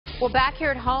Well, back here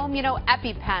at home,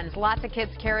 EpiPens. Lots of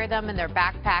kids carry them in their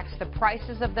backpacks. The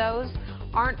prices of those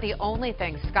aren't the only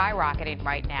thing skyrocketing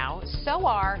right now. So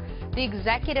are the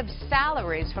executive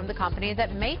salaries from the company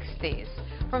that makes these.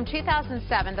 From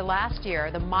 2007 to last year,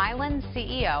 the Mylan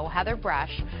CEO, Heather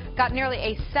Bresch, got nearly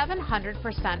a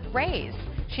 700% raise.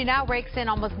 She now rakes in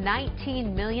almost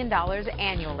 $19 million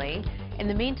annually. In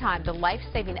the meantime, the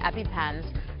life-saving EpiPens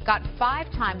got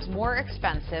 5 times more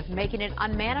expensive, making it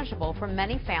unmanageable for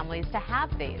many families to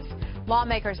have these.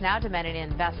 Lawmakers now demanding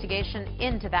an investigation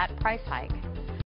into that price hike.